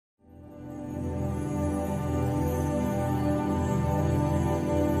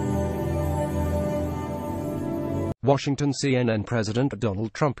Washington. CNN. President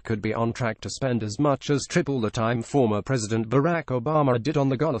Donald Trump could be on track to spend as much as triple the time former President Barack Obama did on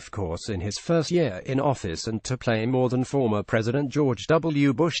the golf course in his first year in office, and to play more than former President George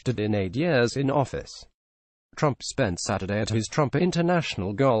W. Bush did in 8 years in office. Trump spent Saturday at his Trump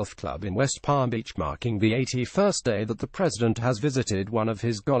International Golf Club in West Palm Beach, marking the 81st day that the president has visited one of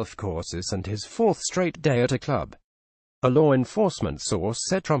his golf courses and his 4th straight day at a club. A law enforcement source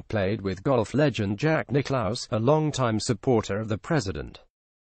said Trump played with golf legend Jack Nicklaus, a longtime supporter of the president.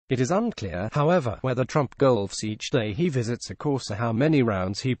 It is unclear, however, whether Trump golfs each day he visits a course or how many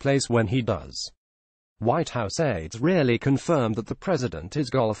rounds he plays when he does. White House aides rarely confirmed that the president is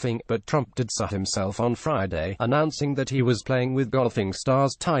golfing, but Trump did so himself on Friday, announcing that he was playing with golfing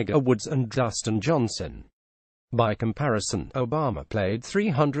stars Tiger Woods and Dustin Johnson. By comparison, Obama played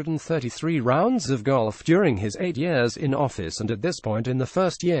 333 rounds of golf during his 8 years in office, and at this point in the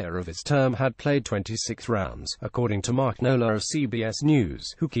first year of his term had played 26 rounds, according to Mark Nola of CBS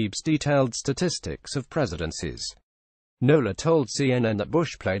News, who keeps detailed statistics of presidencies. Nola told CNN that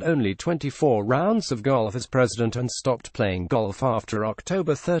Bush played only 24 rounds of golf as president and stopped playing golf after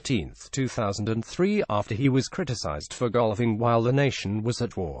October 13, 2003, after he was criticized for golfing while the nation was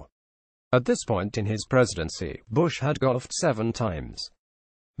at war. At this point in his presidency, Bush had golfed 7 times.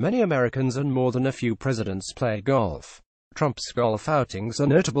 Many Americans and more than a few presidents play golf. Trump's golf outings are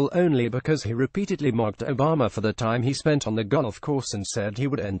notable only because he repeatedly mocked Obama for the time he spent on the golf course and said he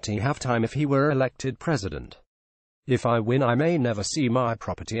would empty halftime if he were elected president. "If I win, I may never see my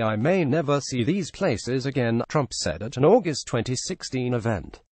property, I may never see these places again," Trump said at an August 2016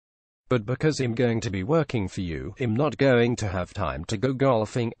 event. "But because I'm going to be working for you, I'm not going to have time to go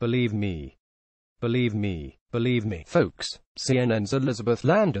golfing, believe me. Believe me. Believe me, folks." CNN's Elizabeth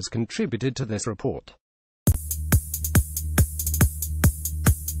Landers contributed to this report.